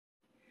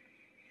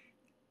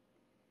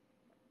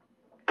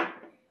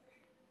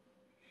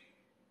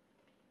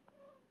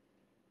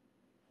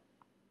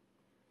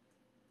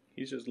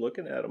He's just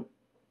looking at him.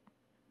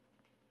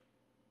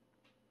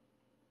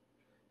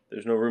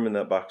 There's no room in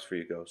that box for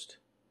you, Ghost.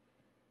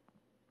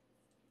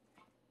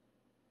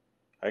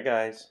 Hi,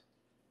 guys.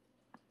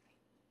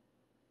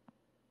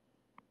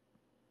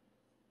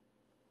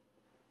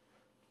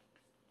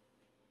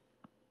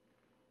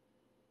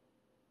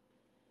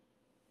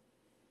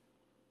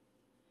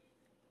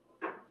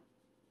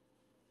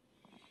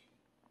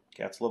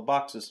 Cats love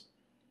boxes.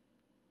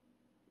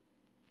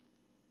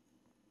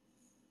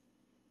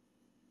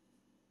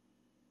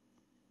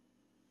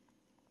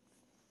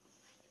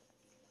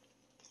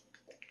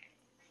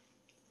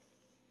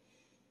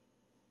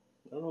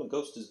 I don't know what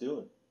Ghost is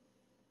doing.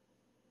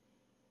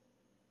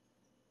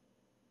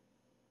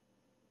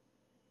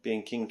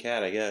 Being king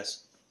cat, I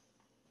guess.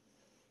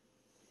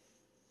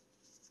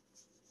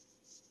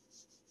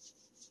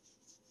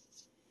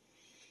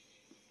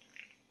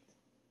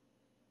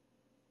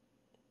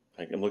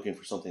 I'm looking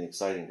for something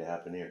exciting to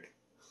happen here.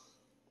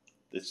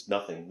 It's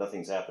nothing.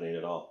 Nothing's happening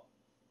at all.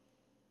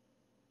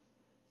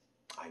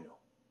 I know.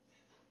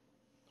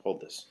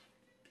 Hold this.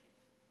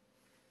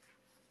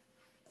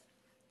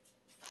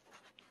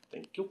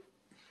 Thank you.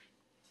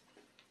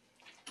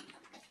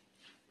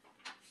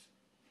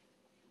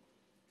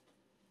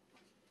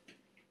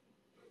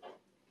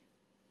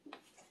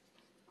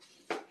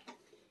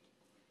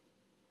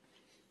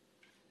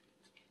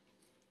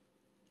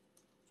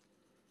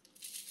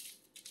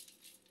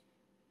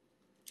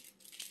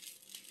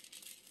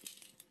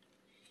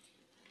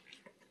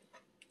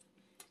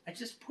 I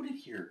just put it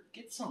here.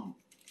 Get some.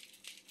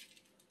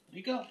 There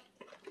you go.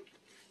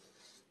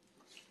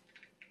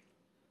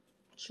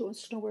 She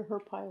wants to know where her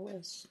pile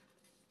is.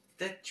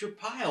 That's your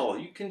pile.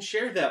 You can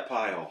share that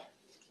pile.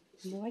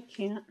 No, I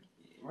can't.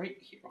 Right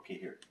here. Okay,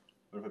 here.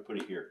 What if I put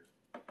it here?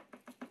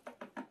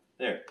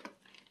 There.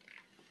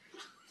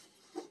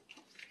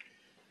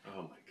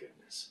 Oh my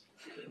goodness.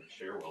 They don't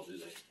share well, do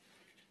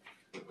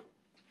they?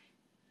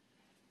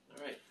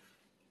 Alright.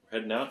 We're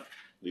heading out.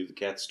 Leave the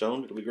cat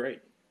stoned. It'll be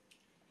great.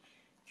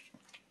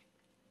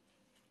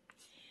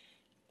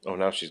 Oh,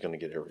 now she's going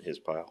to get his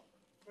pile.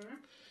 Mm-hmm.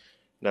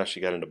 Now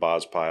she got into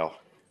Boz's pile.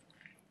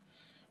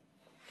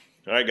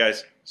 Alright,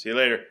 guys. See you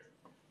later.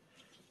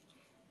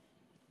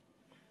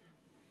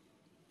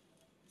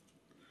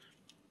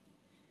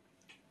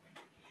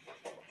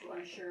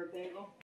 Want to share a bagel?